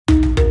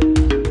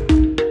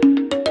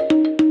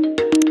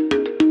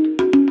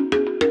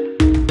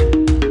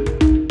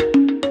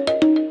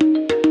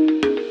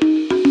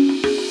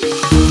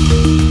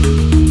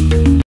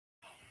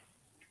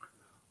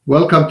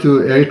Welcome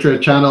to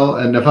Eritrea Channel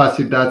and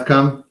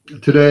Nafasi.com.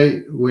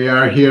 Today we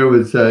are here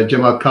with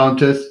Jemal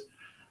Countess,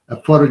 a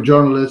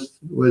photojournalist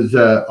with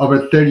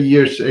over 30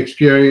 years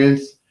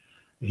experience.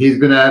 He's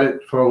been at it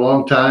for a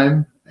long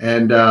time,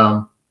 and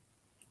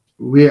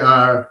we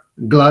are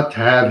glad to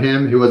have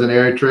him. He was in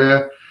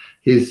Eritrea.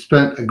 He's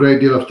spent a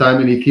great deal of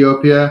time in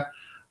Ethiopia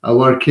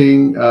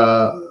working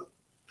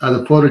as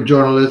a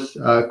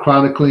photojournalist,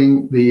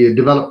 chronicling the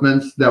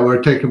developments that were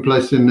taking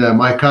place in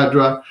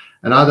Maikadra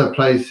and other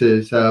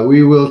places.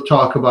 We will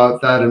talk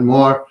about that and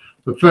more.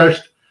 But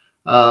first,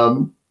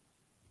 Mr.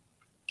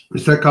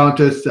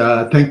 Countess,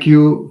 thank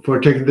you for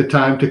taking the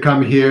time to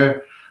come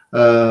here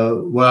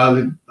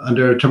while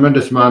under a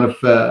tremendous amount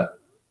of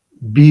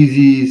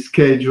busy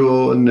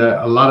schedule and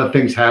a lot of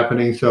things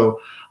happening.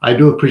 So I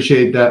do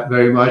appreciate that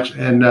very much.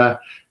 And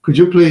could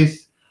you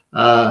please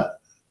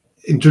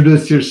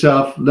introduce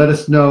yourself? Let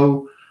us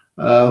know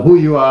who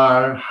you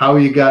are, how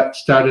you got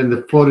started in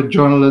the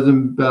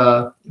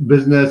photojournalism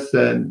business,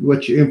 and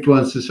what your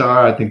influences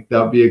are. I think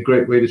that would be a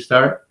great way to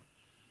start.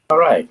 All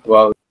right.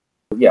 Well,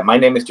 yeah, my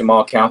name is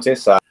Jemal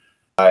Countess. I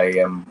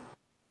am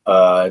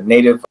a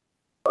native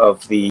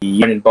of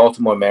in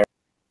Baltimore,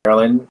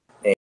 Maryland.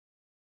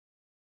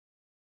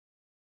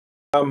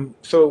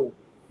 So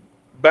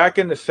back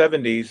in the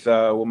 70s,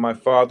 when my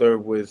father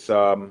was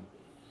a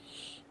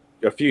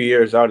few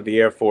years out of the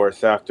Air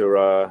Force after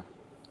a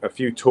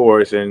few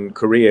tours in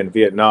Korea and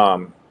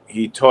Vietnam,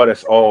 he taught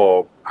us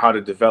all how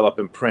to develop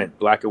and print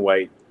black and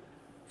white,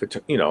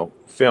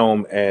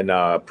 film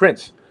and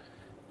prints.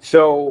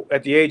 So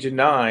at the age of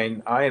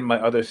 9, I and my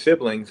other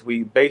siblings,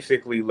 we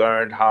basically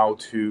learned how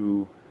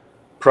to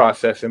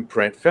process and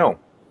print film.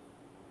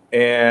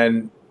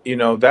 And,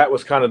 that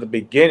was kind of the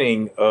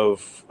beginning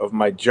of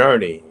my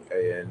journey.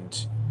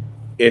 And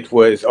it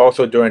was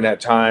also during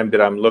that time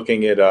that I'm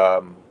looking at,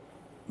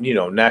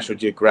 National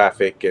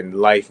Geographic and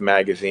Life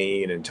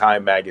magazine and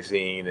Time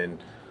magazine, and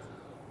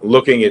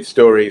looking at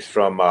stories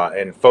from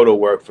and photo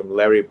work from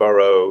Larry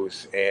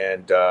Burroughs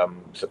and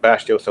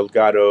Sebastião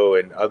Salgado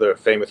and other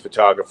famous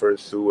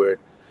photographers who had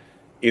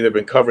either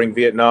been covering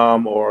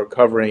Vietnam or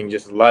covering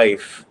just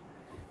life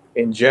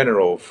in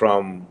general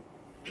from,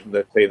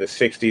 let's say, the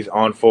 60s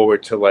on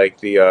forward to like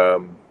the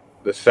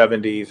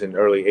 70s and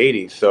early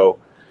 80s. So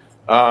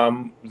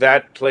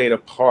that played a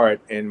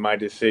part in my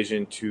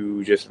decision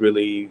to just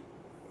really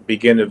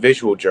begin a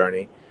visual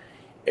journey.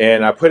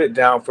 And I put it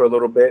down for a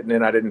little bit, and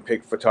then I didn't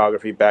pick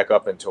photography back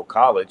up until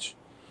college.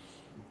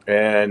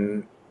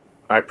 And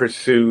I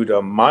pursued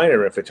a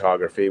minor in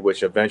photography,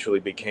 which eventually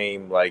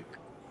became like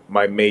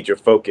my major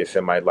focus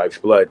in my life's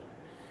blood.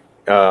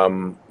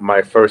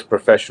 My first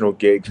professional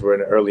gigs were in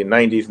the early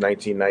 90s,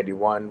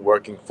 1991,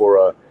 working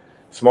for a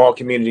small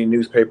community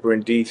newspaper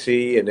in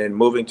DC, and then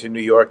moving to New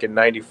York in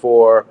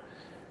 94,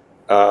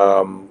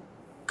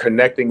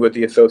 connecting with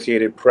the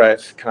Associated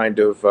Press, kind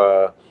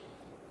of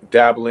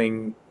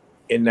dabbling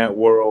in that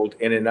world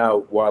in and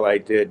out while I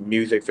did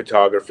music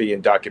photography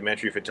and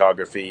documentary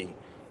photography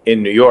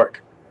in New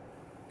York.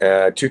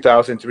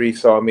 2003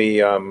 saw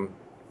me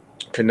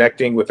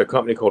connecting with a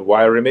company called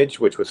Wire Image,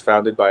 which was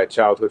founded by a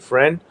childhood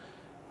friend.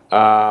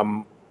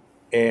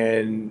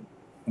 And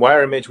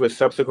Wire Image was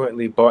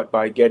subsequently bought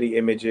by Getty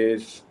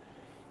Images.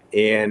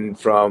 And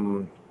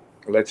from,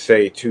 let's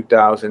say,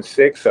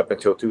 2006 up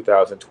until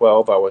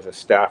 2012, I was a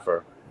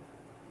staffer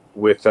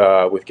with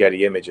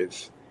Getty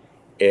Images.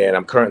 And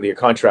I'm currently a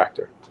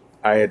contractor.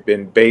 I had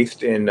been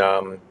based in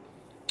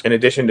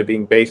addition to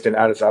being based in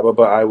Addis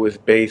Ababa, I was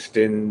based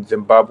in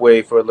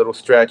Zimbabwe for a little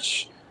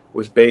stretch,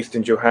 was based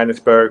in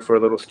Johannesburg for a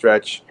little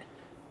stretch.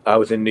 I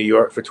was in New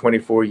York for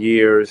 24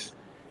 years.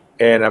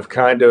 And I've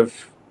kind of,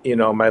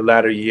 my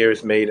latter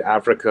years made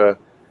Africa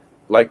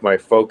like my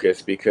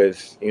focus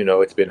because,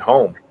 it's been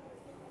home.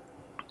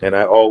 And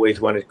I always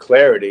wanted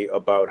clarity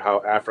about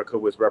how Africa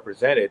was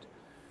represented.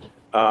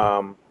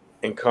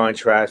 In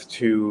contrast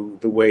to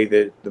the way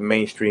that the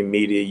mainstream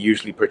media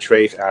usually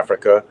portrays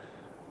Africa,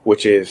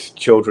 which is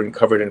children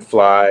covered in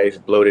flies,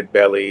 bloated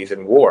bellies,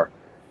 and war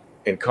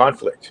and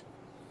conflict.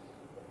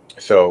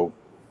 So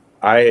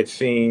I'd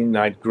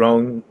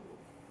grown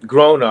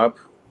up,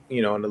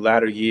 in the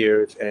latter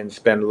years and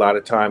spent a lot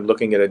of time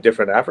looking at a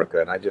different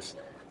Africa. And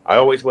I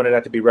always wanted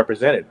that to be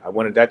represented. I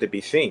wanted that to be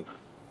seen.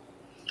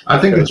 I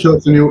think it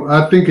shows in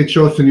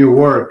your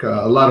work,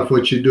 a lot of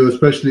what you do,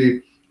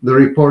 especially the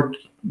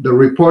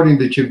reporting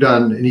that you've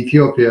done in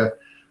Ethiopia.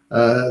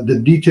 The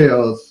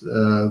details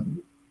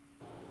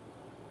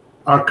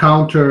are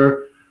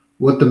counter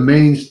what the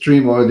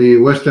mainstream or the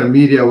Western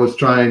media was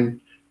trying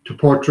to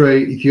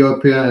portray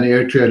Ethiopia and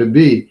Eritrea to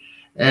be.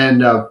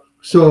 And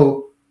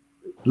so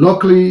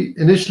locally,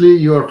 initially,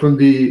 you're from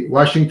the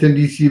Washington,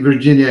 D.C.,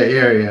 Virginia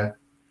area.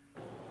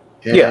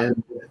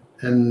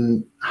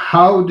 And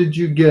how did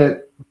you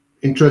get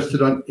interested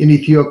in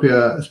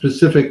Ethiopia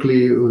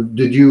specifically?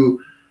 Did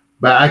you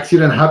by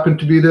accident happen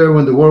to be there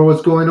when the war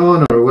was going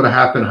on, or what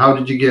happened? How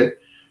did you get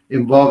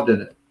involved in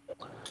it?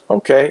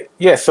 Okay.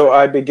 Yeah. So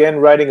I began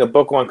writing a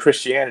book on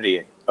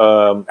Christianity,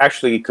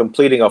 actually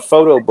completing a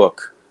photo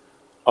book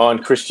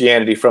on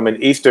Christianity from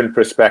an Eastern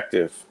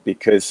perspective,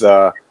 because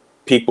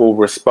people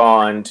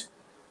respond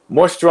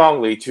more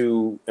strongly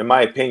to, in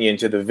my opinion,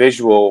 to the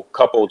visual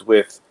coupled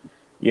with,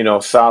 you know,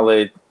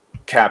 solid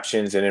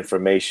captions and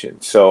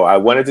information. So I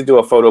wanted to do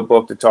a photo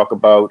book to talk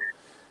about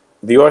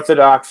the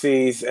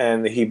orthodoxies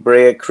and the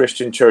Hebraic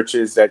Christian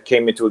churches that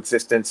came into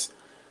existence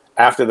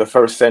after the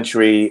 1st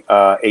century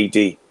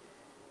AD.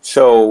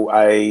 So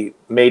I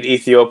made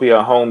Ethiopia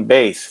a home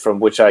base from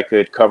which I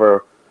could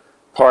cover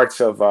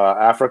parts of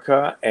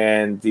Africa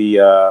and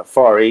the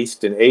Far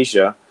East and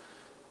Asia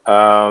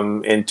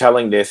in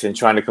telling this and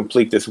trying to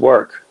complete this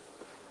work.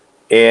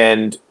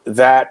 And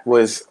that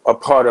was a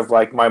part of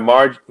like my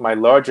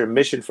larger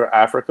mission for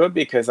Africa,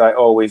 because I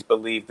always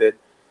believed that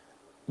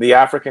the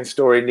African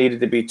story needed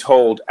to be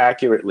told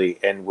accurately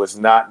and was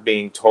not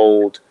being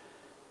told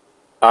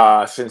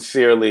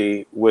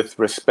sincerely with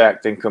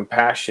respect and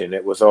compassion.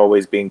 It was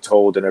always being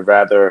told in a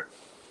rather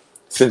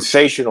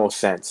sensational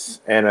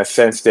sense, and a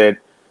sense that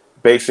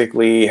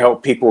basically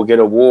helped people get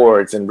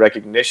awards and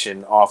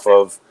recognition off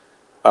of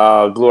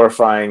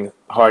glorifying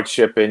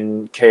hardship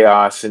and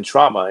chaos and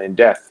trauma and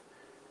death.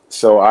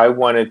 So I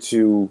wanted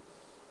to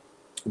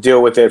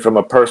deal with it from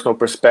a personal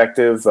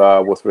perspective,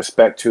 with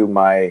respect to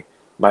my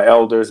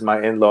elders,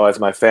 my in-laws,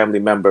 my family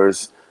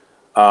members,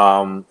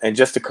 and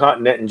just the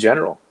continent in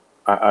general.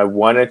 I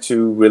wanted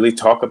to really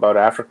talk about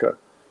Africa,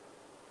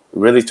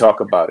 really talk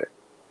about it.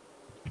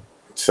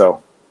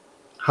 So,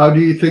 how do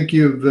you think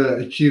you've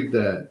achieved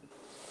that?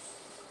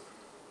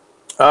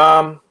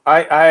 I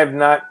have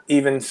not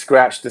even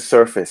scratched the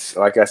surface.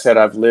 Like I said,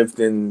 I've lived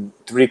in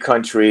 3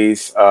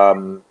 countries,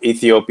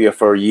 Ethiopia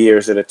for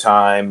years at a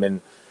time,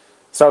 and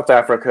South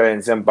Africa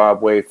and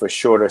Zimbabwe for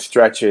shorter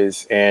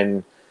stretches.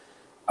 And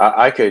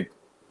I could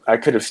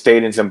have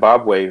stayed in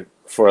Zimbabwe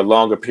for a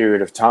longer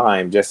period of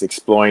time, just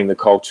exploring the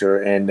culture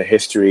and the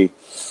history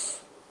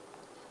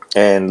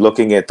and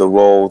looking at the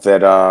role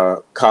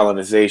that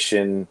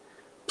colonization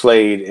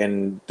played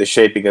in the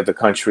shaping of the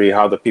country,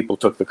 how the people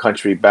took the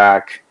country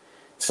back,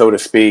 so to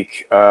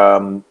speak,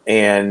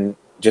 and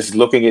just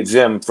looking at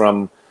Zim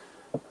from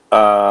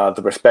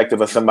the perspective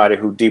of somebody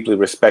who deeply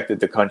respected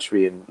the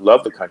country and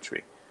loved the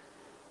country.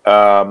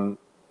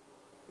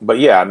 But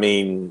yeah, I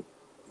mean,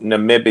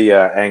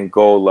 Namibia,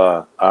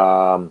 Angola,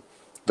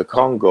 the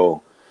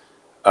Congo,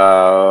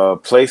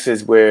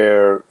 places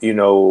where, you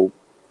know,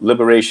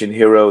 liberation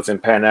heroes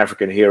and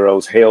Pan-African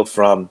heroes hailed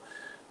from,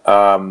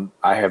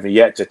 I have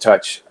yet to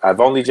touch. I've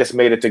only just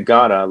made it to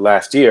Ghana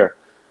last year,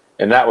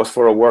 and that was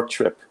for a work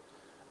trip.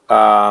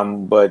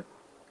 But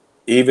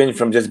even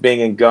from just being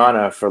in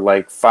Ghana for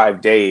like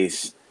 5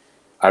 days,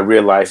 I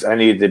realized I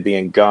needed to be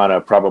in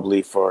Ghana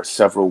probably for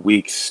several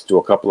weeks to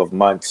a couple of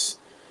months,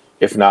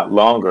 if not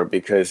longer,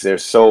 because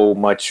there's so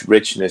much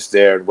richness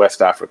there in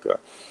West Africa.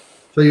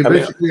 So you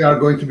basically are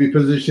going to be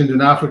positioned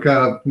in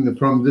Africa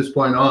from this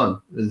point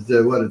on, is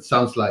what it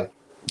sounds like.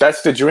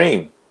 That's the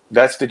dream.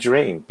 That's the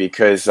dream,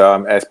 because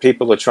as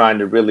people are trying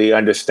to really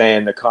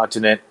understand the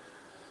continent,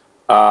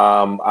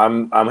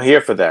 I'm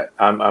here for that.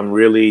 I'm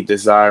really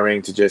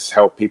desiring to just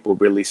help people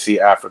really see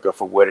Africa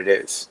for what it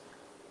is.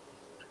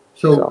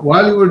 So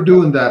while you were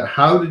doing that,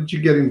 how did you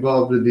get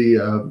involved with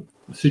the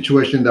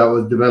situation that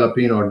was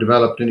developing or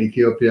developed in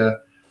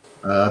Ethiopia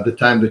the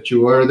time that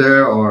you were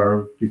there,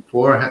 or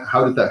before?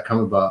 How did that come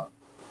about?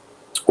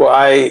 Well,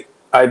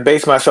 I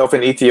based myself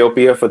in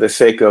Ethiopia for the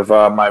sake of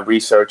my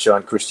research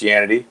on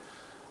Christianity.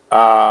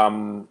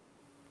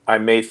 I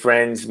made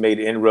friends, made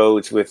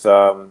inroads with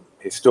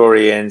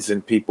historians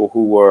and people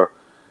who were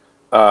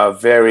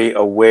very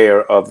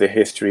aware of the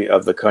history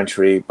of the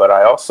country. But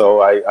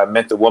I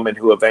met the woman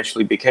who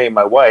eventually became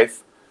my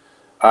wife,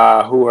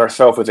 who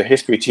herself was a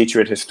history teacher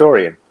and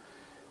historian.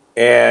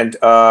 And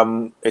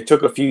it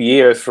took a few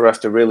years for us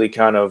to really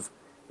kind of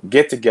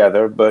get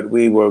together, but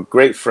we were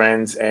great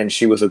friends, and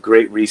she was a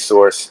great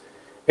resource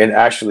and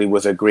actually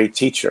was a great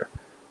teacher,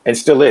 and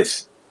still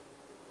is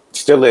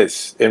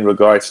in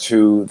regards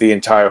to the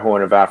entire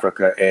Horn of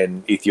Africa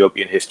and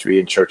Ethiopian history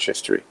and church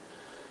history.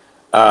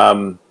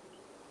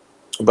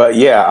 But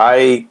yeah,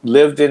 I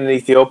lived in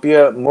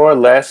Ethiopia more or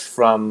less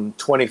from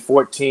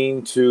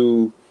 2014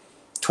 to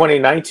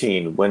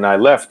 2019 when I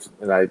left,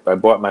 and I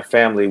brought my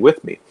family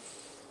with me.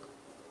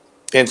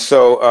 And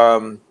so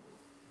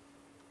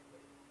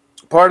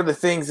one of the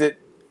things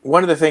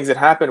that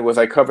happened was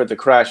I covered the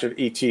crash of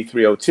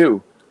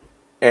ET-302,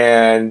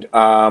 and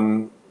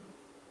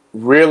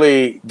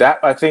really that,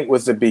 I think,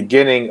 was the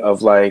beginning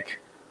of like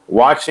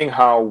watching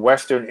how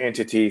Western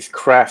entities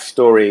craft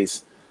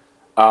stories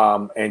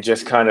and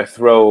just kind of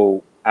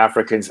throw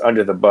Africans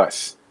under the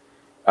bus.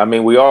 I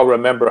mean, we all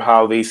remember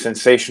how these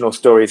sensational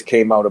stories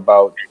came out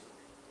about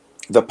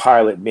the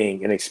pilot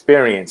being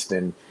inexperienced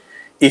and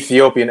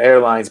Ethiopian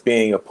Airlines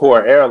being a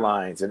poor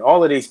airlines and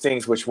all of these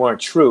things which weren't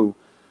true,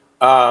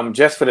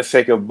 just for the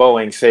sake of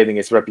Boeing saving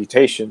its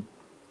reputation.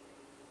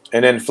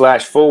 And then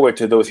flash forward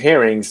to those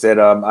hearings that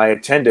I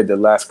attended, the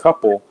last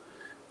couple,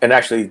 and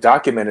actually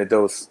documented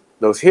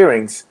those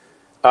hearings,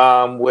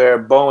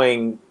 where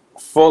Boeing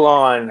full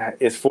on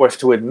is forced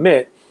to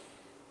admit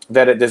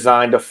that it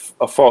designed a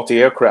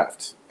faulty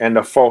aircraft and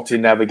a faulty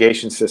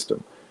navigation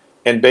system,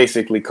 and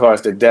basically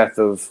caused the death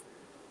of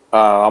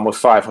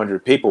almost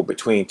 500 people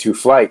between two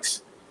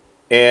flights.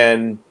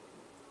 And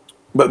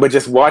but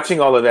just watching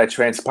all of that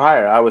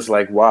transpire, I was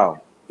like, wow,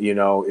 you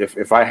know,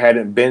 if I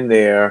hadn't been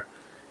there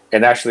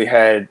and actually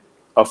had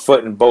a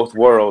foot in both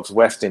worlds,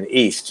 West and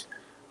East,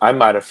 I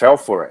might have fell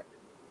for it.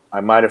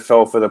 I might have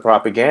fell for the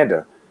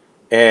propaganda.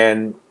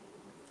 And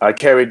I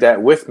carried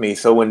that with me.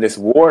 So when this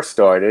war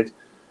started,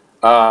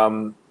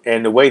 and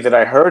the way that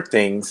I heard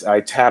things,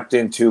 I tapped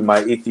into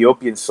my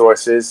Ethiopian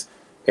sources,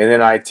 and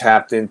then I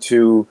tapped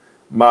into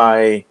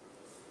my,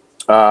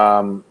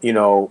 you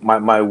know,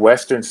 my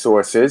Western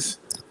sources,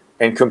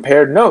 and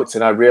compared notes.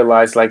 And I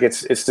realized, like,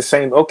 it's the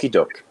same okie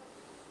doke.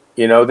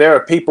 You know, there are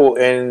people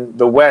in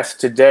the West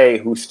today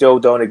who still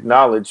don't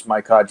acknowledge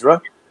my cadre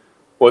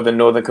or the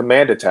Northern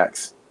Command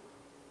attacks.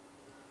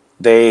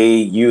 They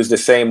use the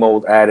same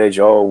old adage,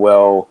 oh,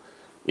 well,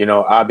 you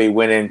know, Abiy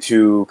went in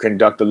to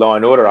conduct a law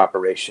and order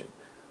operation,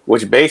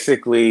 which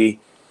basically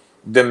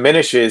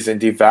diminishes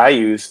and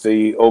devalues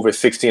the over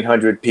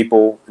 1,600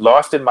 people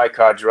lost in my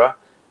cadre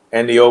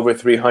and the over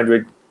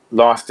 300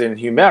 lost in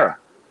Humera.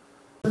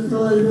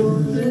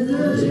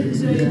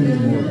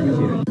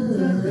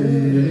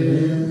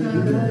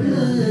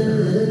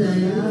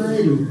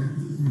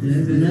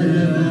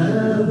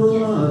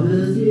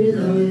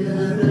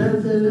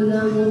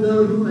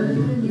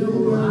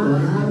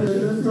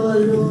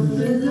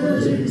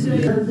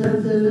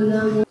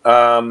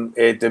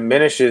 It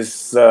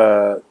diminishes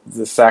the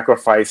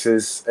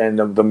sacrifices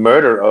and the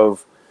murder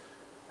of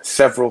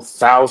several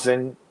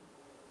thousand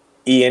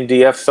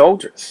ENDF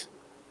soldiers.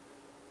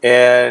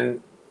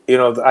 And, you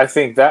know, I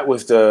think that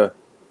was the,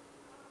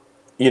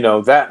 you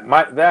know,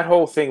 that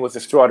whole thing was the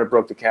straw that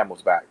broke the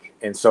camel's back.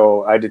 And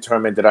so I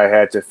determined that I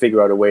had to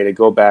figure out a way to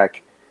go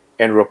back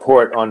and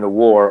report on the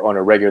war on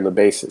a regular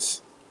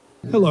basis.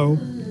 Hello,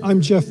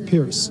 I'm Jeff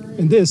Pierce,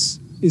 and this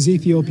is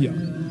Ethiopia.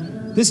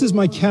 This is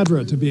my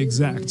cadre, to be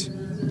exact.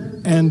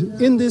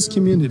 And in this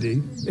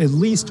community, at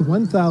least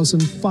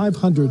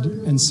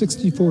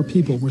 1,564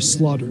 people were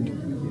slaughtered.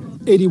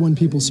 81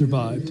 people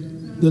survived.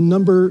 The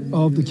number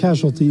of the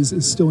casualties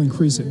is still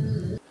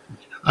increasing.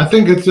 I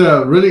think it's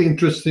really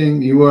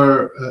interesting. You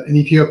were in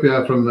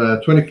Ethiopia from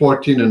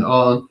 2014 and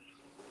on,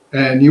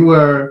 and you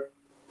were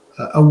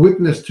a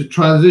witness to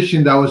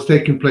transition that was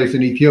taking place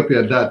in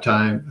Ethiopia at that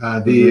time.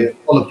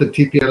 All of the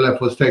TPLF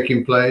was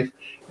taking place,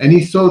 and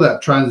he saw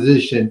that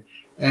transition.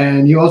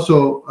 And you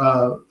also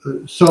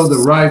saw the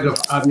rise of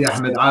Abiy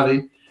Ahmed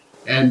Ali,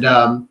 and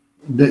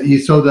you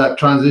saw that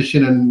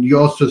transition, and you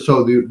also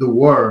saw the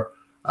war.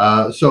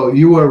 So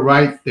you were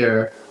right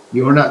there.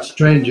 You were not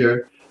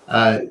stranger.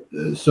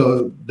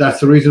 So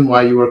that's the reason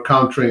why you were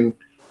countering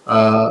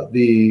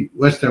the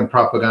Western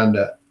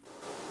propaganda.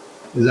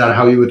 Is that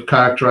how you would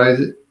characterize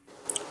it?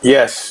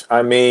 Yes,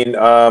 I mean,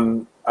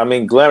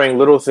 glaring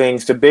little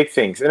things to big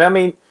things, and I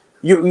mean,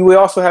 we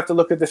also have to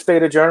look at the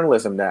state of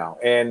journalism now,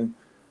 and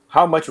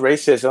how much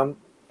racism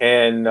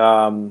and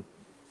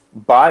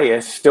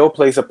bias still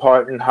plays a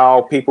part in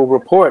how people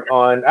report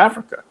on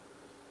Africa.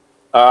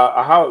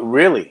 How it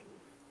really,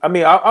 I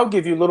mean, I'll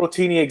give you little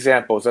teeny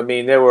examples. I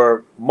mean, there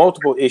were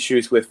multiple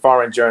issues with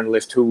foreign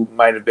journalists who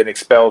might have been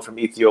expelled from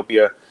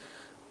Ethiopia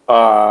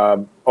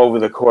over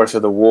the course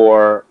of the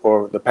war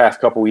or the past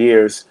couple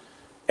years.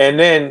 And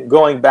then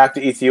going back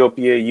to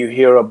Ethiopia, you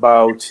hear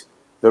about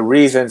the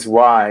reasons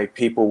why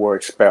people were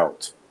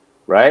expelled,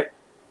 right?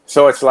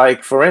 So it's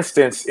like, for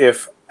instance,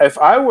 if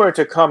I were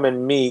to come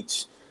and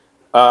meet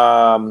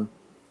President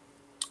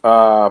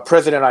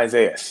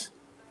Isaias,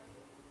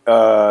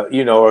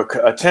 you know, or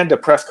attend a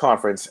press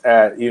conference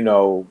at,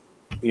 the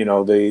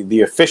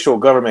official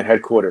government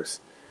headquarters,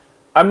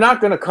 I'm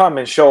not going to come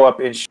and show up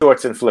in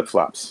shorts and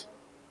flip-flops,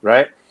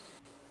 right?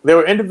 There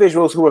were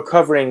individuals who were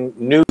covering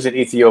news in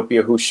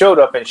Ethiopia who showed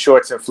up in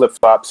shorts and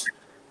flip-flops,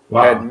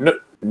 wow, had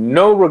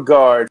no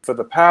regard for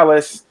the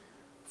palace,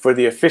 for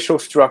the official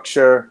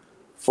structure,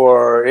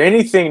 for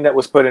anything that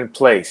was put in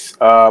place.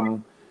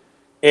 And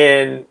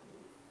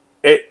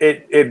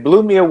it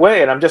blew me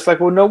away. And I'm just like,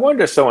 well, no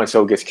wonder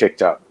so-and-so gets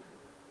kicked out.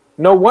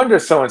 No wonder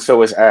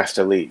so-and-so is asked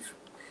to leave.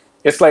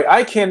 It's like,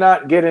 I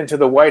cannot get into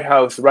the White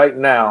House right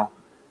now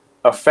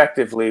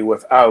effectively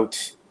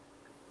without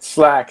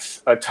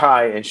slacks, a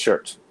tie, and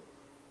shirt,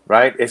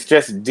 right? It's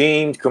just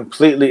deemed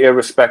completely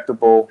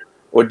irrespectable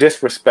or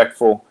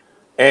disrespectful.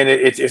 And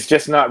it's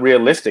just not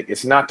realistic.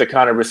 It's not the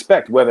kind of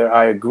respect, whether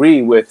I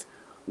agree with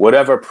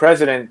whatever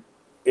president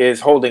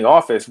is holding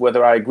office,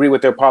 whether I agree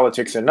with their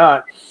politics or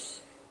not.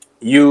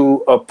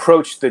 You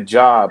approach the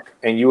job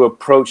and you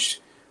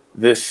approach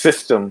this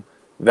system,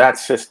 that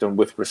system,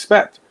 with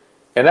respect.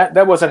 And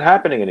that wasn't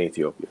happening in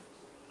Ethiopia.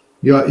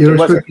 You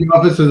respect the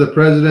office of the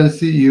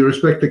presidency, you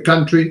respect the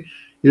country,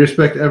 you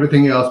respect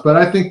everything else. But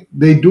I think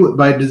they do it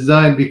by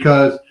design,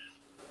 because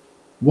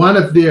one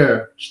of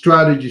their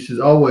strategies is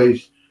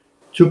always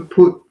to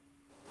put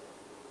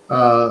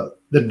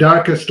the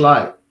darkest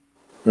light,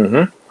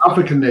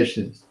 African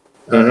nations,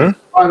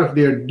 part of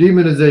their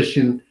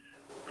demonization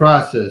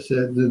process,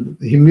 the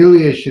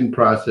humiliation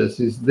process,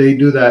 is they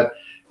do that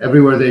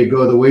everywhere they go.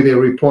 The way they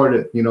report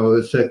it, you know,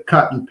 it's a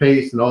cut and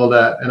paste and all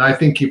that. And I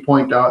think you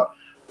point out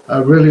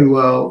really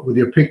well with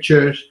your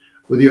pictures,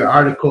 with your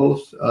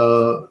articles,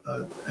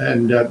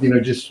 and you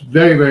know, just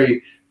very,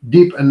 very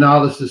deep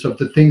analysis of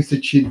the things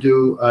that you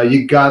do. You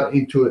got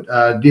into it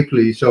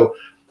deeply. So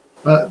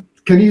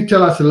can you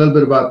tell us a little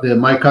bit about the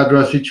My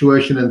Cadre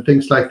situation and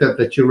things like that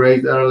that you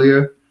raised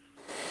earlier?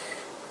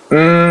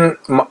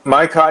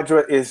 My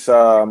Cadre is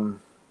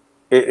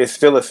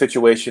still a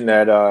situation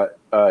that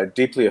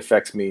deeply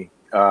affects me,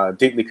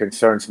 deeply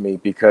concerns me,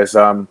 because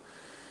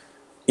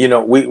you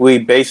know, we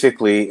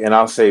basically, and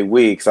I'll say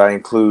we, because I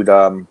include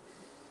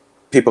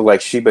people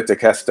like Sheba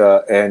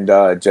Takesta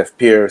and Jeff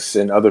Pierce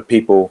and other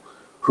people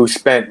who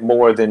spent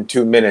more than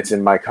 2 minutes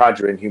in My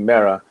Cadre in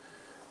Humera,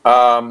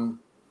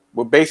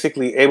 were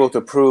basically able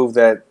to prove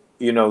that,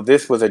 you know,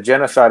 this was a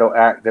genocidal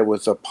act that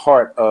was a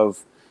part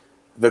of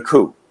the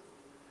coup.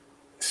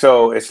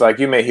 So it's like,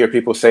 you may hear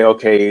people say,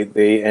 okay,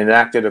 they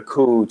enacted a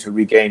coup to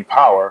regain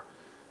power,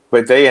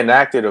 but they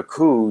enacted a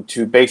coup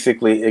to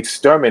basically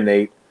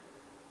exterminate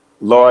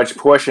large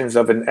portions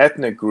of an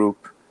ethnic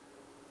group,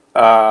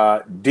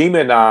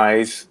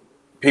 demonize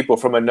people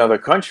from another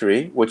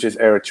country, which is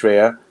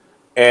Eritrea,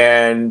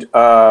 and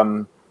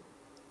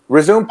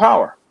resume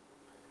power.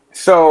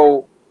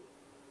 So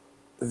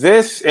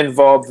this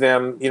involved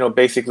them, you know,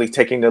 basically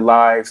taking the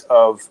lives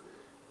of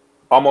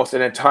almost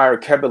an entire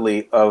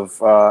Kebele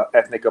of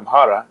ethnic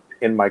Amhara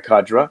in My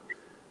Cadre,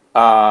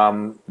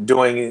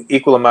 doing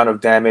equal amount of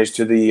damage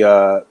to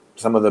the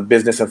some of the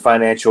business and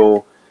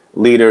financial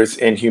leaders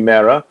in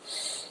Humera,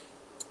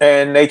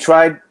 and they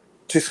tried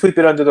to sweep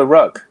it under the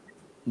rug.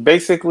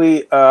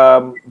 Basically,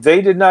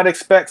 they did not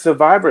expect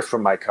survivors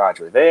from My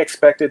Cadre. They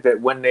expected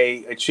that when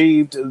they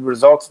achieved the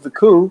results of the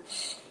coup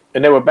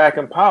and they were back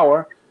in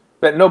power,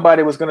 that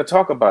nobody was going to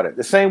talk about it.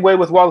 The same way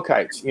with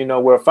Welkite. You know,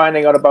 we're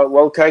finding out about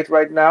Welkite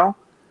right now.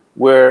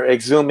 We're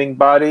exhuming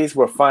bodies.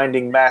 We're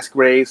finding mass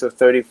graves of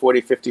 30,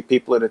 40, 50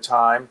 people at a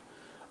time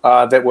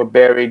that were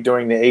buried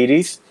during the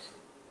 80s.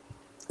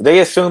 They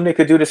assumed they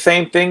could do the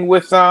same thing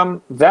with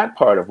that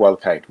part of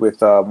Welkite,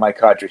 with My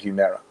Cadre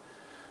Humera.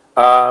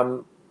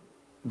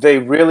 They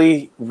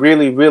really,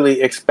 really,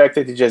 really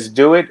expected to just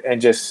do it and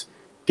just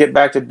get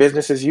back to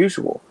business as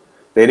usual.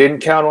 They didn't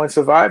count on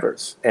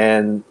survivors.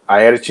 And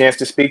I had a chance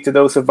to speak to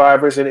those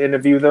survivors and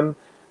interview them,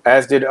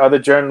 as did other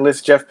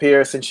journalists, Jeff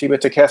Pierce and Sheba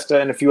Takesta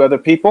and a few other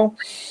people.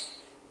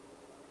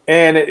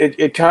 And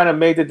it kind of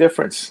made the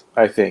difference,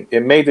 I think.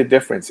 It made the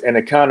difference. And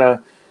it kind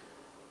of,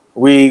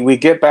 we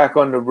get back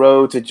on the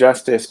road to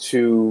justice,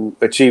 to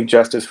achieve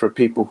justice for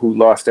people who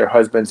lost their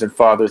husbands and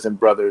fathers and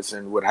brothers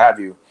and what have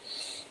you,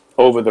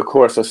 over the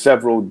course of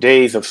several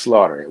days of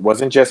slaughter. It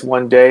wasn't just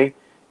one day.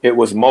 It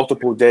was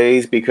multiple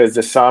days, because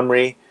the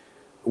Samri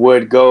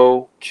would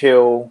go,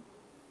 kill,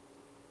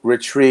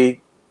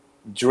 retreat,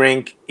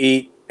 drink,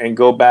 eat, and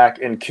go back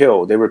and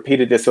kill. They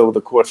repeated this over the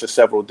course of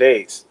several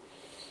days.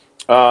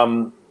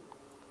 The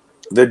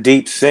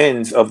deep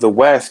sins of the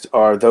West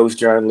are those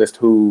journalists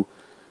who,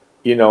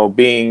 you know,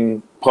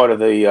 being part of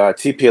the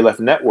TPLF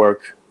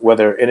network,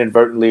 whether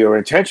inadvertently or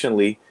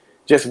intentionally,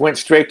 just went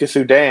straight to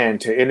Sudan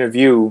to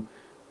interview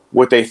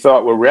what they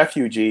thought were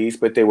refugees,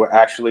 but they were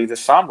actually the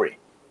Samri,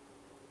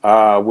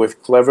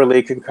 with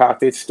cleverly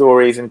concocted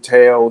stories and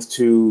tales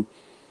to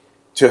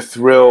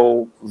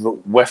thrill the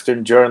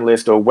Western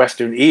journalists or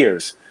Western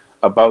ears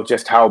about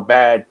just how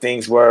bad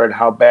things were and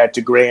how bad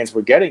Tigrayans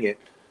were getting it.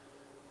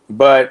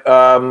 But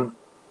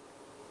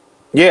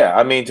yeah,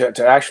 I mean,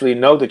 to actually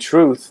know the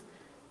truth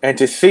and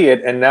to see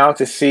it, and now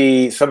to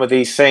see some of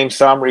these same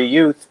Samri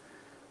youth,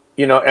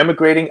 you know,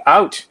 emigrating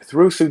out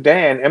through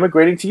Sudan,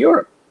 emigrating to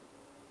Europe.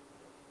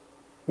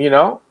 You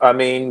know, I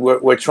mean,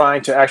 we're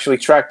trying to actually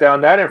track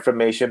down that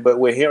information, but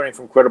we're hearing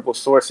from credible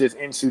sources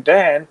in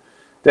Sudan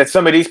that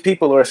some of these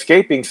people are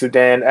escaping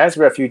Sudan as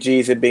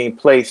refugees and being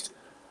placed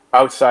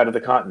outside of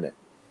the continent.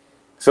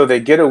 So they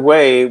get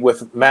away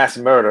with mass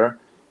murder,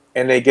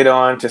 and they get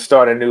on to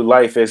start a new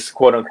life as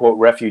quote-unquote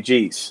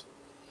refugees.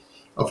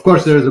 Of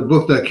course, there's a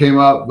book that came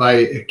out by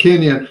a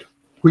Kenyan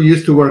who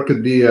used to work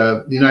at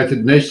the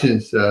United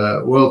Nations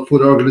World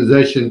Food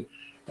Organization,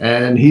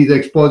 and he's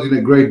exposing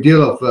a great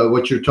deal of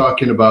what you're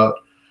talking about.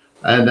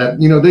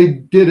 And you know, they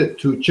did it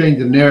to change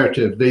the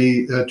narrative,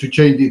 to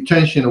change the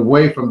attention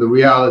away from the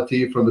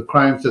reality, from the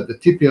crimes that the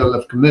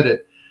TPLF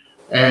committed,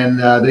 and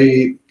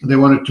they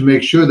wanted to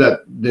make sure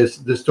that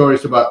the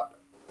stories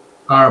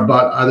are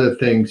about other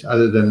things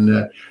other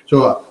than.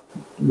 So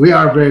we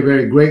are very,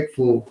 very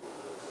grateful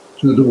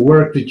to the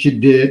work that you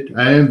did.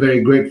 I am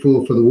very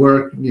grateful for the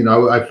work. You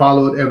know, I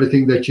followed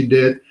everything that you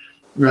did.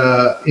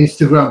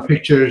 Instagram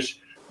pictures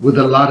with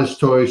a lot of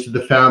stories to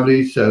the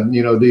families.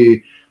 You know,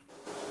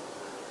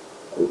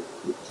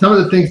 some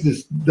of the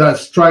things that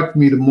strike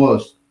me the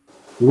most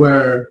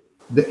were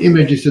the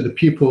images of the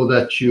people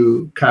that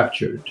you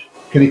captured.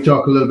 Can you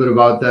talk a little bit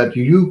about that?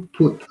 You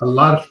put a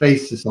lot of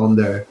faces on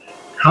there.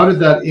 How did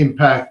that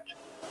impact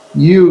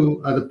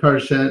you as a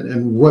person,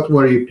 and what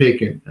were you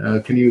picking?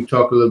 Can you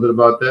talk a little bit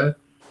about that?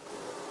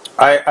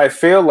 I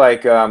feel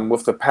like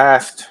with the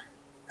past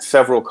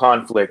several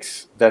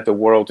conflicts that the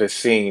world has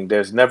seen,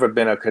 there's never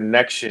been a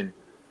connection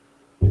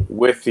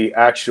with the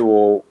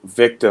actual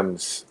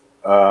victims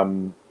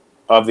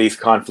of these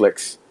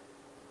conflicts.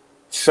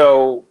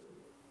 So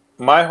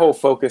my whole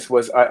focus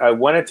was I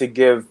wanted to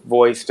give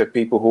voice to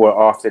people who are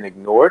often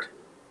ignored.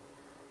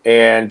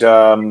 And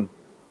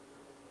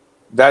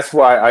that's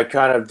why I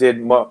kind of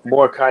did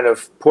more kind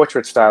of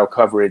portrait style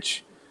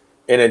coverage,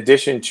 in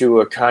addition to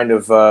a kind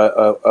of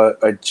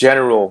a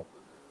general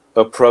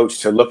approach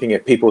to looking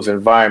at people's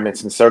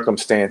environments and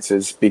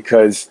circumstances,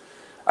 because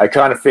I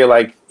kind of feel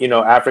like, you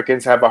know,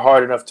 Africans have a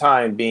hard enough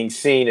time being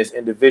seen as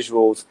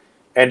individuals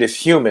and as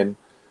human.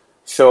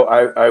 So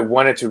I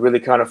wanted to really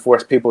kind of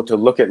force people to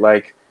look at,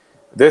 like,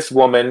 this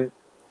woman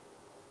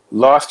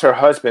lost her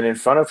husband in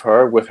front of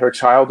her with her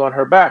child on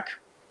her back.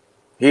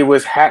 He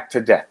was hacked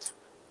to death,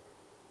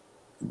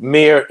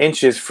 mere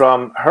inches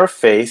from her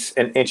face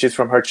and inches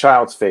from her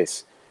child's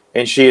face.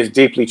 And she is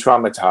deeply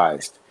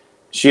traumatized.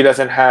 She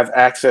doesn't have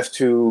access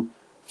to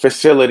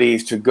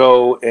facilities to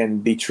go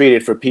and be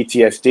treated for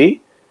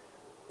PTSD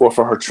or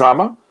for her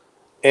trauma.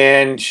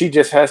 And she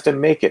just has to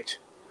make it.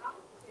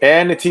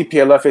 And the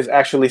TPLF is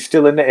actually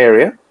still in the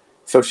area,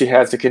 so she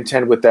has to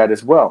contend with that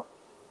as well.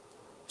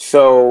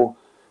 So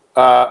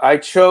I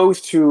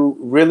chose to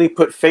really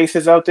put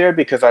faces out there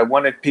because I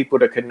wanted people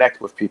to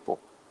connect with people.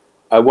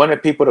 I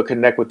wanted people to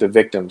connect with the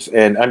victims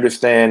and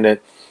understand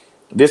that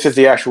this is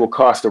the actual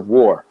cost of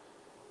war.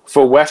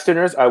 For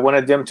Westerners, I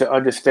wanted them to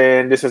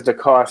understand this is the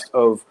cost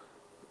of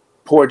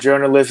poor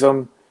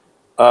journalism,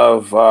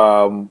 of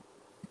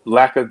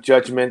lack of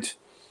judgment,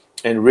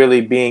 and really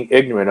being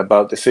ignorant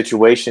about the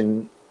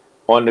situation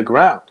on the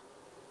ground.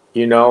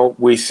 You know,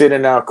 we sit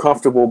in our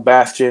comfortable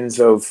bastions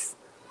of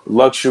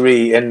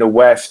luxury in the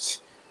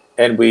West,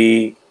 and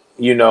we,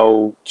 you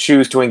know,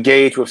 choose to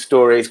engage with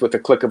stories with the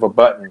click of a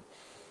button.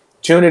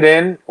 Tune it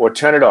in or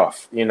turn it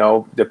off, you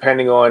know,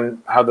 depending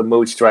on how the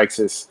mood strikes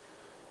us.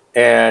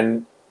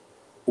 And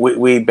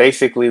we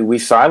basically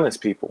silence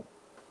people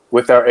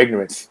with our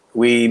ignorance.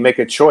 We make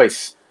a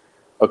choice,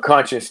 a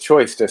conscious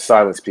choice to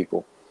silence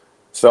people.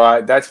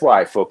 So that's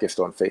why I focused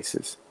on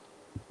faces.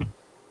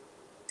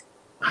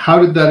 How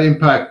did that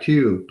impact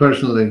you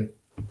personally?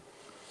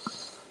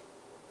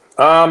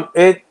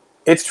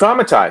 It's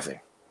traumatizing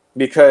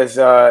because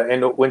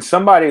and when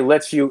somebody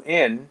lets you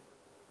in,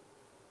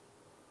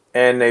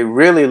 and they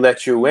really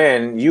let you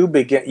in, you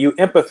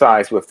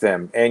empathize with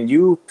them and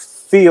you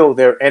feel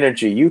their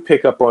energy. You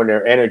pick up on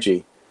their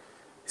energy.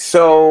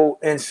 So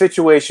in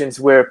situations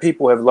where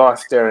people have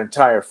lost their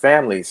entire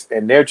families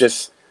and they're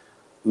just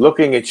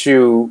looking at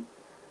you,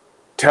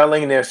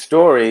 telling their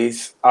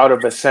stories out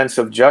of a sense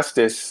of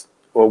justice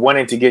or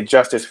wanting to get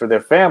justice for their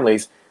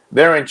families,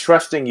 they're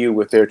entrusting you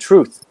with their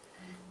truth.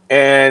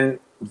 And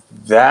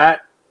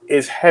that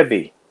is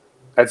heavy.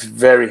 That's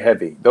very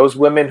heavy. Those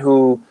women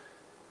who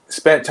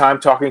spent time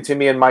talking to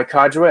me in my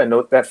cadre and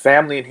that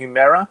family in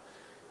Humera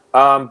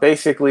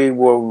basically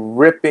were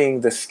ripping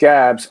the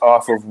scabs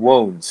off of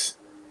wounds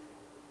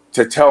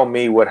to tell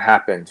me what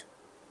happened,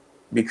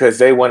 because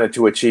they wanted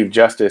to achieve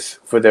justice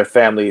for their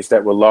families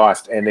that were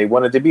lost and they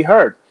wanted to be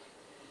heard.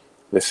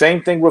 The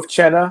same thing with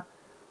Chena,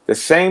 the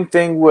same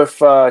thing with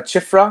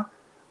Chifra,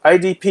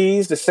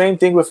 IDPs, the same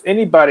thing with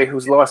anybody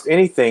who's lost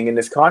anything in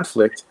this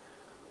conflict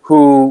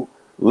who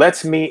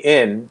lets me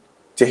in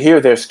to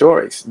hear their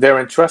stories. They're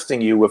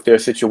entrusting you with their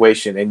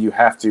situation, and you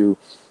have to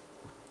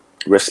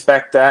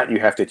respect that. You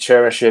have to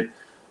cherish it.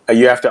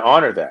 You have to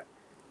honor that.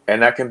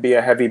 And that can be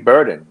a heavy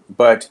burden.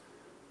 But,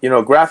 you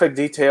know, graphic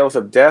details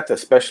of death,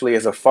 especially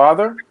as a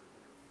father,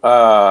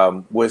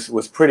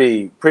 was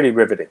pretty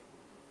riveting.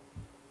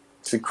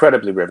 It's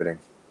incredibly riveting.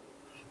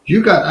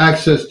 You got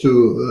access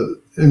to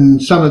in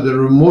some of the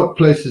remote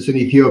places in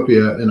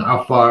Ethiopia, in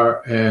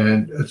Afar,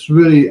 and it's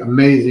really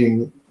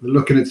amazing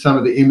looking at some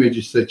of the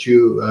images that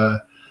you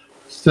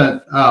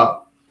sent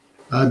out,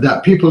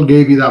 that people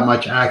gave you that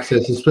much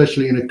access,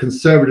 especially in a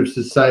conservative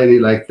society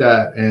like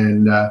that.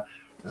 And,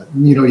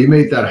 you know, you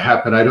made that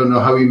happen. I don't know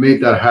how you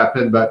made that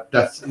happen, but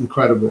that's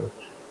incredible.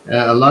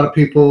 A lot of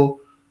people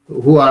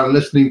who are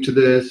listening to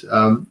this,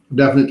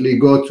 definitely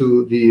go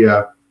to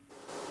the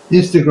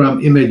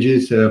Instagram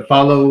images,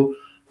 follow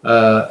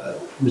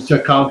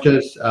Mr.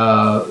 Countess,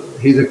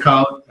 his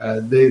account.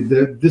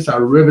 These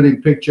are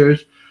riveting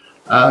pictures.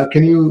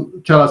 Can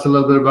you tell us a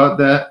little bit about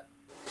that?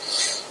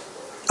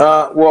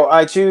 Well,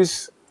 I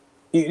choose,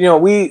 you know,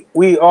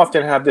 we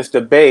often have this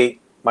debate,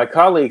 my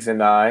colleagues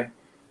and I,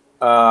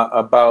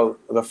 about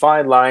the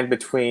fine line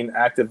between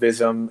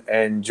activism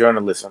and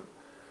journalism.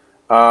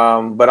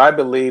 But I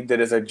believe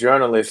that as a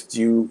journalist,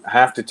 you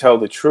have to tell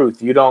the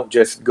truth. You don't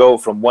just go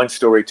from one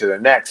story to the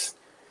next.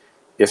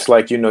 It's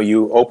like, you know,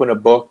 you open a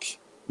book,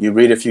 you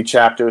read a few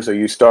chapters, or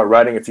you start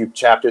writing a few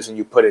chapters and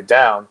you put it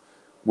down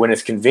when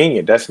it's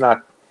convenient. That's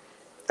not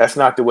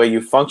the way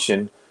you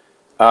function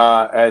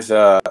as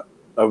a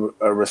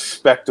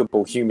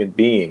respectable human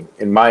being,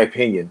 in my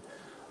opinion.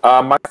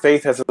 My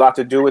faith has a lot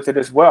to do with it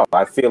as well.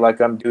 I feel like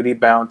I'm duty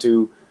bound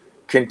to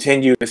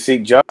continue to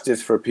seek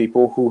justice for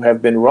people who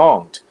have been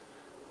wronged,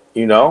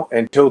 you know,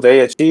 until they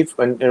achieve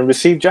and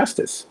receive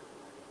justice.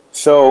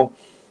 So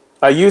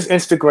I use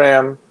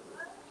Instagram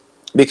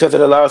because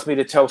it allows me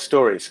to tell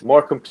stories,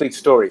 more complete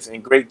stories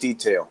in great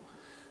detail.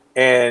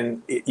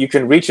 And you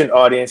can reach an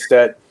audience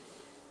that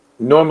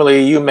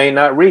normally you may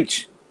not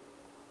reach.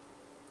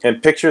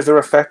 And pictures are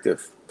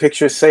effective.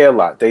 Pictures say a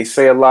lot. They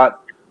say a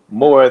lot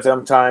more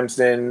sometimes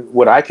than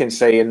what I can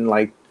say in,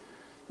 like,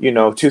 you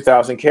know,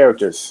 2,000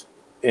 characters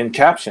in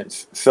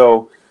captions.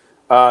 So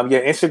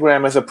yeah,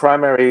 Instagram is a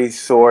primary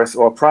source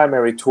or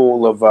primary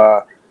tool of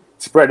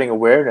spreading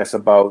awareness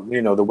about,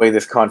 you know, the way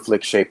this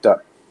conflict shaped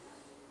up.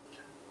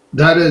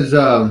 That is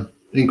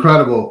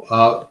incredible.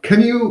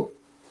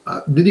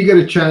 Did you get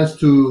a chance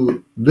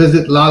to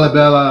visit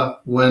Lalibela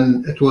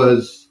when it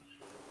was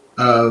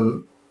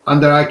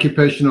under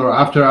occupation or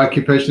after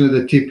occupation of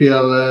the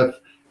TPLF,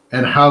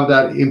 and how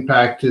that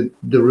impacted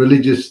the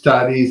religious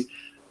studies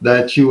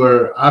that you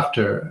were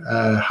after?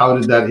 How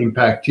did that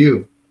impact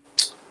you?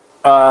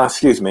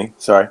 Excuse me,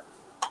 sorry.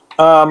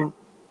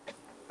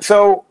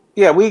 So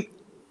yeah, we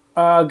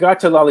got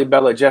to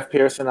Lalibela. Jeff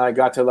Pierce and I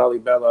got to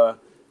Lalibela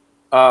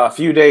a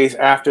few days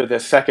after the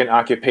second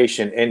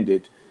occupation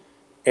ended.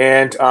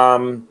 And,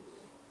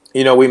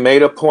 you know, we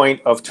made a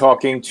point of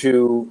talking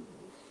to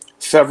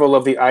several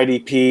of the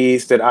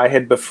IDPs that I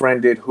had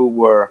befriended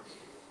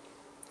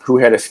who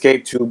had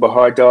escaped to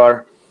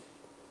Bahardar,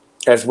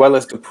 as well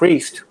as the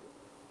priest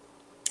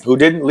who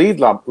didn't leave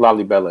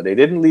Lalibela. They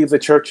didn't leave the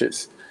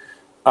churches.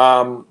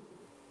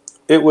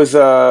 It was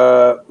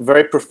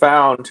very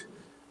profound,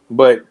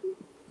 but,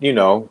 you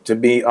know, to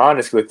be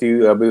honest with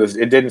you,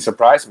 it didn't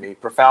surprise me.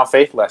 Profound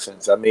faith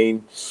lessons. I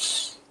mean,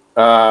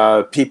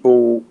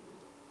 people,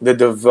 the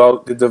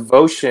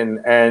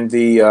devotion and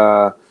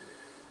the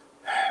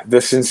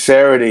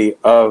sincerity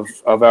of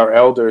our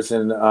elders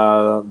and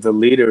the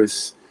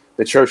leaders,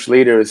 the church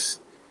leaders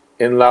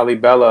in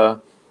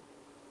Lalibela,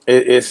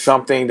 is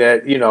something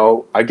that, you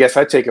know, I guess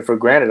I take it for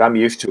granted. I'm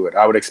used to it.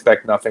 I would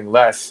expect nothing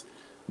less.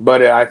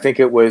 But I think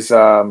it was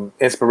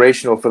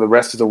inspirational for the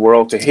rest of the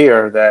world to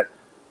hear that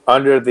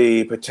under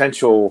the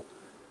potential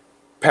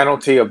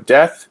penalty of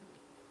death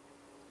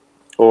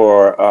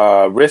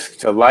or risk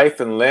to life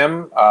and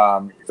limb,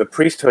 the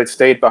priesthood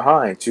stayed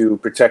behind to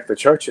protect the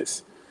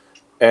churches.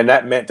 And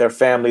that meant their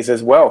families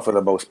as well, for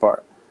the most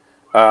part.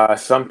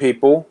 Some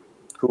people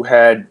who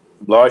had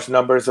large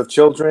numbers of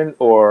children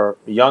or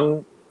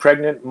young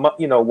pregnant,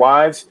 you know,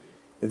 wives,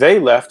 they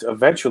left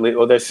eventually,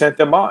 or they sent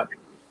them on.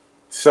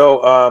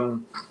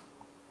 So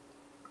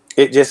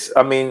it just,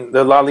 I mean,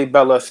 the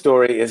Lalibela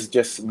story is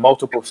just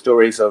multiple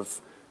stories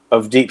of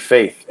deep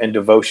faith and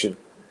devotion.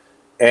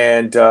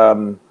 And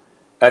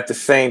at the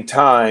same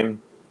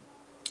time,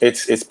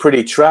 it's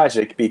pretty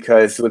tragic,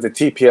 because with the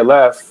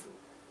TPLF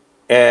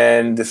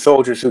and the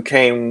soldiers who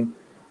came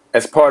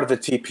as part of the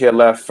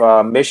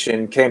TPLF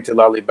mission came to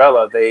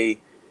Lalibela, they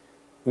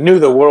knew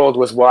the world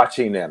was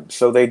watching them.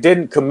 So they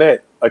didn't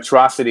commit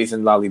atrocities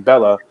in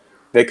Lalibela.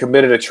 They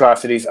committed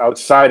atrocities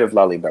outside of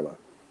Lalibela.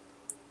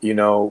 You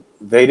know,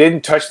 they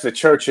didn't touch the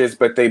churches,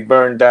 but they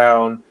burned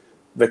down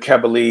the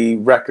Kebele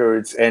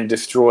records and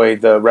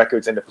destroyed the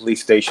records in the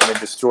police station and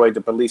destroyed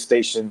the police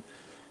station.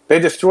 They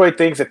destroyed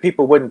things that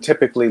people wouldn't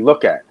typically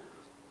look at.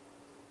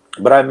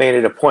 But I made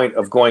it a point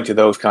of going to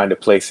those kind of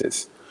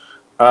places.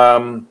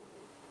 Aina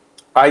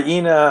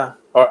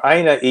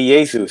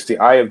Jesus, the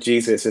Eye of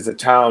Jesus, is a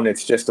town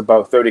that's just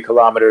about 30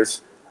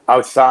 kilometers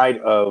outside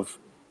of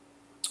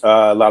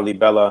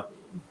Lalibela,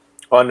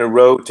 on the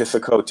road to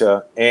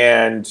Sokoto.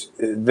 And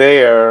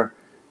there,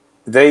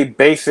 they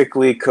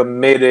basically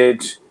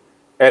committed,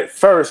 at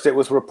first it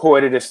was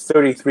reported as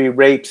 33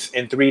 rapes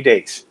in 3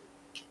 days,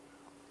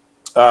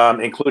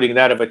 including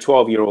that of a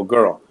 12-year-old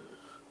girl.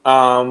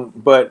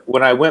 But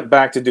when I went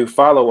back to do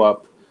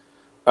follow-up,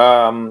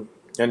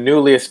 a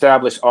newly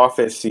established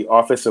office, the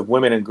Office of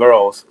Women and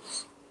Girls,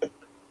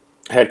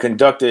 had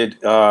conducted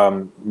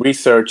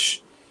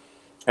research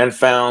and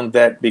found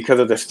that because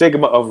of the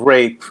stigma of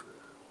rape,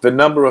 the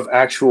number of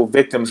actual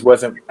victims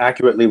wasn't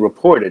accurately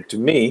reported to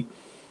me,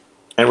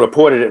 and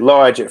reported at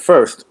large at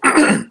first.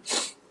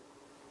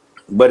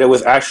 But it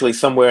was actually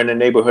somewhere in the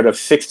neighborhood of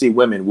 60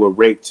 women were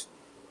raped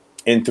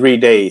in 3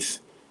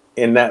 days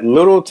in that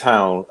little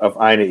town of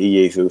Aina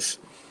Jesus.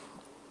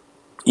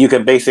 You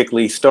can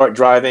basically start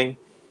driving,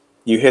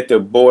 you hit the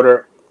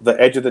border, the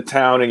edge of the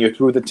town, and you're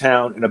through the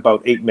town in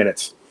about 8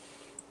 minutes.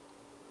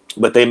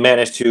 But they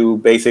managed to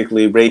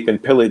basically rape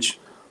and pillage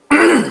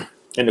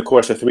in the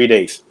course of 3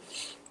 days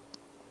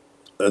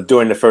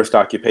during the first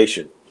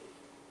occupation.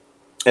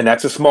 And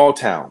that's a small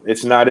town.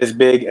 It's not as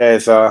big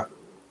as,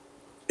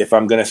 if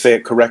I'm going to say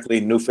it correctly,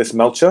 Nufus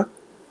Melcha,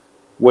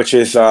 which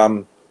is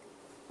a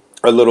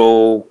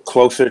little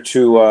closer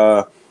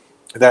to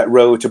that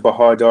road to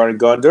Bahardar and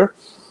Gondar,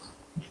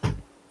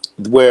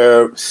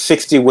 where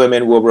 60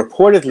 women were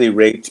reportedly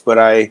raped,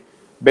 but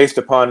based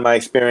upon my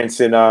experience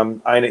in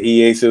Aina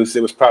Jesus,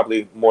 it was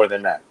probably more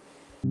than that.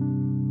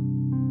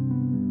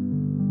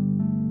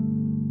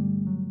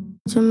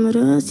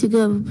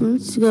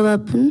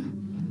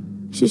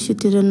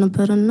 ሽሽት ይደን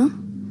ነበርና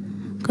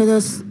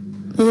ከዛስ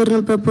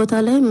የሄድንበት ቦታ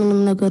ላይ ምንም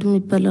ነገር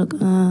የሚበላ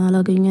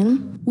አላገኘንም።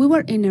 We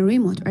were in a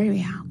remote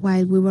area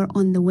while we were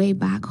on the way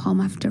back home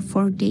after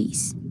 4 days.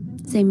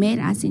 They made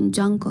us in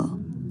jungle.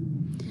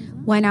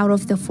 1 out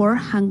of the 4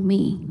 hung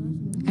me,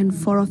 and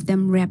 4 of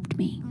them raped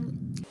me.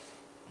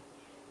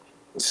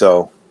 So,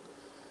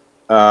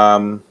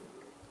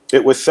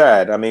 it was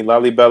sad. I mean,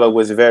 Lalibela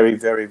was very,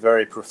 very,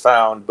 very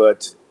profound, but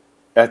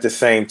at the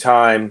same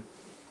time,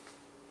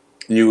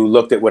 you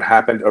looked at what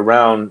happened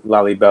around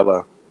Lalibela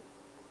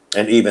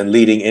and even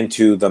leading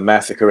into the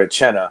massacre at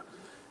Chena,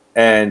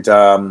 and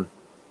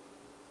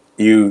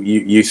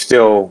you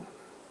still,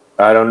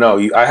 I don't know,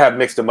 I have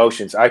mixed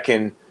emotions. I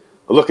can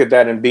look at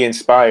that and be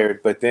inspired,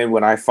 but then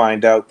when I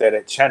find out that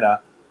at Chena,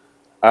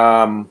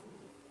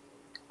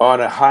 on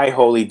a high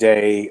holy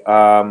day,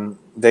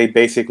 they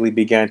basically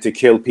began to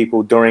kill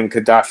people during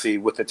Qaddafi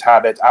with the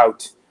tablet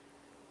out,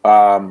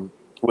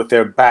 with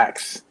their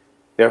backs.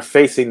 They're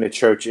facing the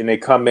church, and they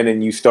come in and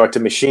you start to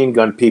machine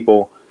gun people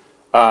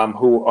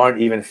who aren't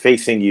even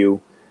facing you,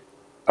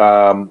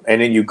 and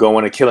then you go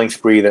on a killing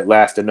spree that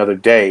lasts another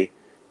day.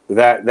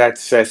 That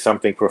says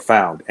something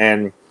profound.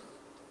 And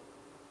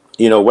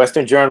you know,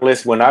 Western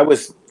journalists, when I was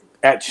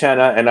at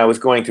Chena and I was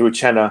going through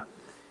Chena,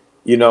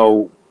 you know,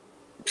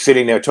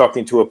 sitting there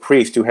talking to a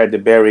priest who had to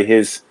bury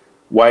his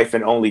wife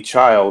and only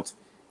child,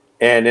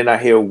 and then I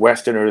hear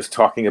Westerners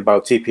talking about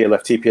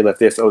TPLF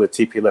this, oh, the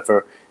TPLF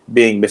are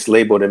being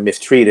mislabeled and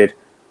mistreated.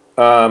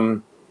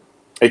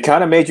 It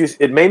kind of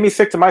made me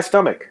sick to my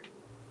stomach.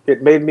 It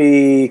made me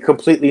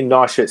completely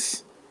nauseous,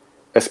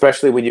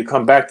 especially when you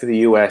come back to the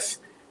U.S.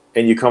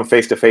 and you come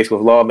face to face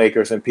with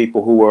lawmakers and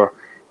people who are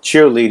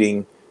cheerleading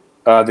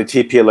the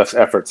TPLF's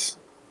efforts.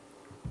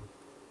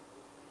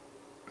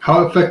 How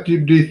effective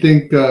do you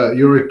think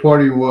your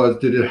reporting was?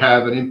 Did it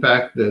have an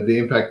impact? The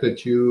impact that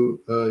you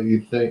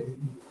think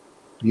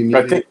you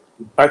needed?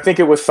 I think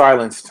it was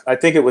silenced. I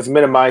think it was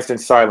minimized and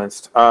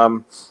silenced.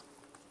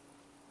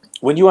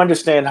 When you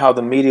understand how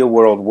the media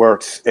world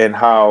works and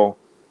how,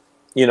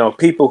 you know,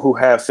 people who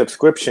have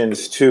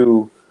subscriptions to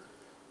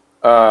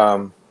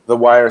the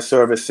wire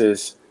services,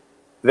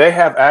 they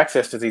have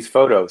access to these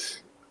photos,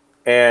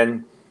 and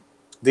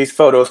these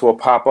photos will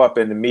pop up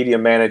in the media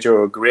manager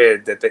or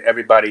grid that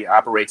everybody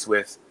operates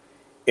with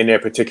in their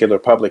particular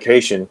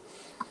publication.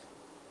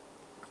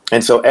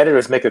 And so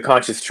editors make a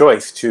conscious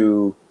choice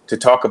to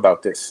talk about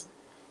this.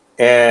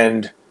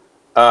 And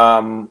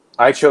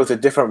I chose a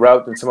different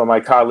route than some of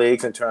my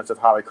colleagues in terms of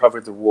how I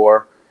covered the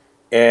war.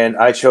 And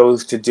I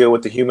chose to deal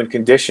with the human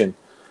condition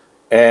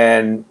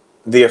and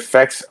the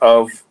effects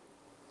of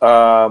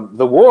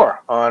the war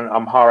on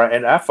Amhara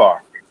and Afar.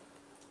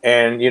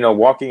 And, you know,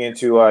 walking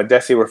into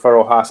Desi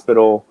Referral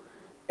Hospital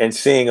and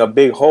seeing a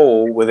big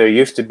hole where there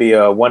used to be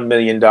a $1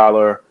 million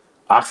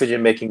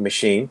oxygen making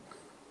machine,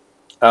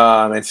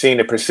 and seeing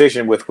the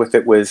precision with which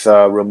it was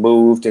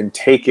removed and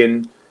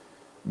taken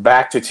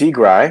back to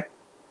Tigray.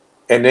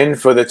 And then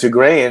for the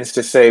Tigrayans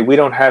to say, we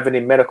don't have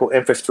any medical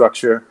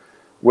infrastructure,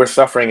 we're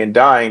suffering and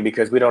dying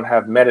because we don't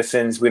have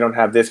medicines, we don't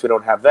have this, we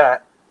don't have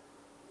that.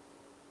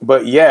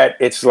 But yet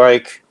it's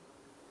like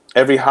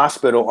every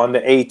hospital on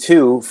the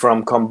A2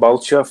 from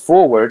Kombolcha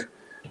forward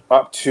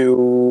up to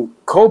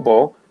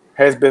Kobo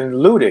has been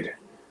looted.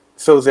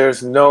 So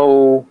there's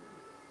no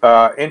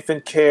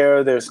infant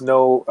care, there's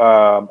no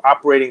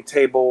operating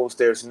tables,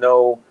 there's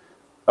no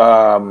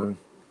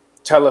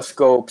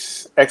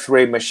telescopes,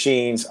 x-ray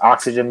machines,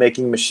 oxygen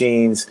making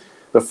machines.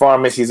 The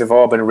pharmacies have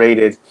all been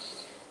raided.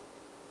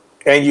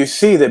 And you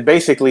see that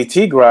basically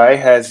Tigray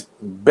has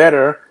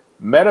better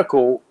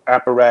medical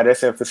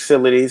apparatus and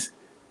facilities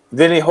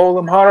than the whole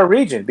Amhara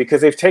region,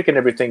 because they've taken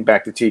everything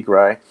back to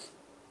Tigray.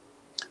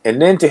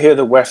 And then to hear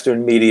the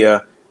Western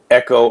media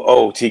echo,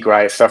 oh,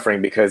 Tigray is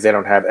suffering because they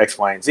don't have X,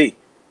 Y, and Z.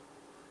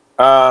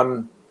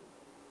 And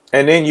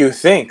then you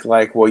think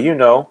like, well, you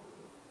know,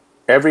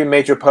 every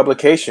major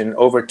publication,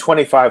 over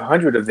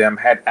 2,500 of them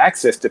had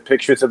access to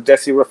pictures of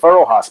Desi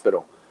Referral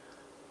Hospital.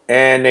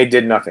 And they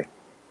did nothing.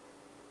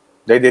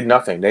 They did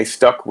nothing. They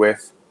stuck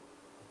with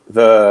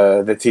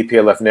the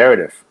TPLF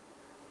narrative.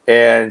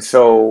 And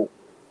so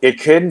it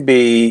can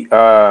be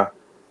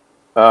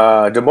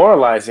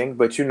demoralizing,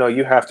 but you know,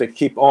 you have to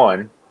keep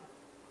on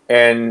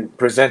and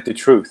present the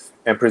truth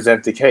and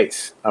present the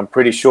case. I'm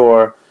pretty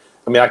sure,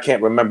 I mean, I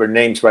can't remember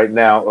names right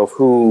now of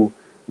who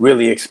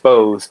really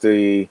exposed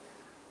the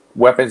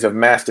weapons of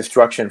mass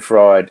destruction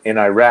fraud in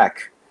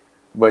Iraq,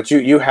 but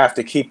you have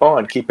to keep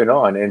it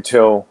on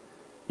until,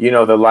 you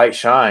know, the light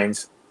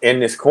shines in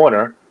this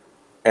corner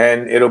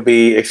and it'll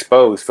be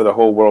exposed for the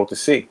whole world to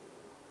see.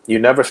 You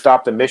never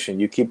stop the mission.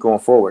 You keep going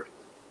forward.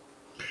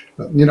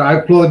 You know, I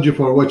applaud you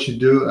for what you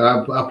do.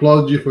 I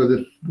applaud you for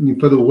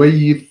the way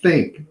you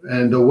think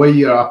and the way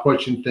you're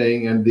approaching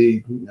things,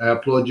 and I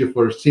applaud you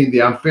for seeing the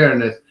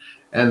unfairness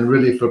and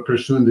really for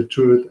pursuing the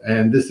truth.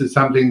 And this is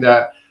something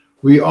that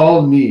we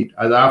all need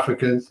as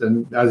Africans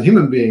and as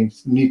human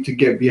beings need to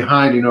get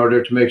behind in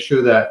order to make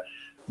sure that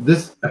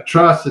this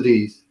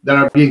atrocities that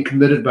are being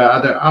committed by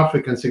other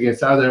Africans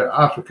against other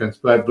Africans,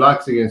 by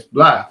blacks against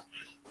blacks,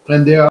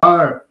 and they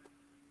are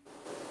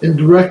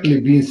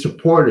indirectly being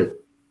supported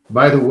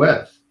by the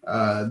West.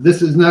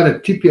 This is not a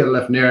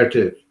TPLF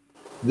narrative.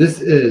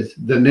 This is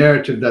the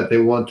narrative that they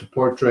want to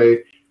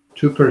portray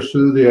to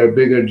pursue their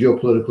bigger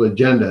geopolitical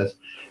agendas.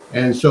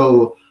 And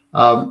so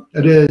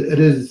it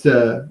is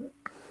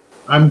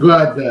I'm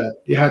glad that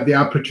you had the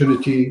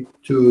opportunity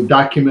to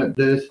document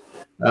this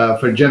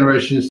for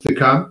generations to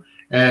come.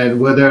 And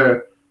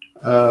whether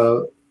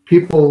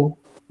people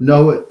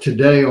know it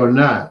today or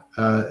not,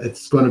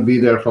 it's going to be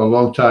there for a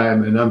long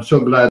time. And I'm so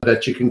glad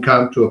that you can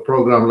come to a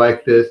program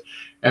like this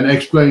and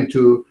explain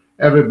to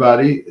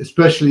everybody,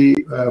 especially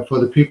for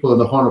the people in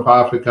the Horn of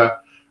Africa,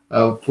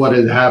 what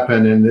has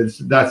happened. And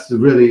that's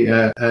really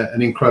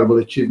an incredible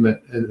achievement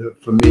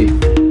for me,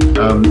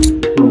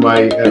 from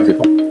my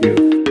point of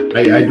view.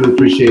 I do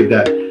appreciate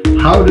that.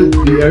 How did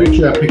the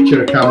Eritrea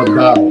picture come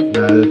about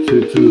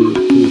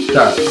to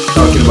start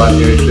talking about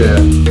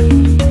Eritrea?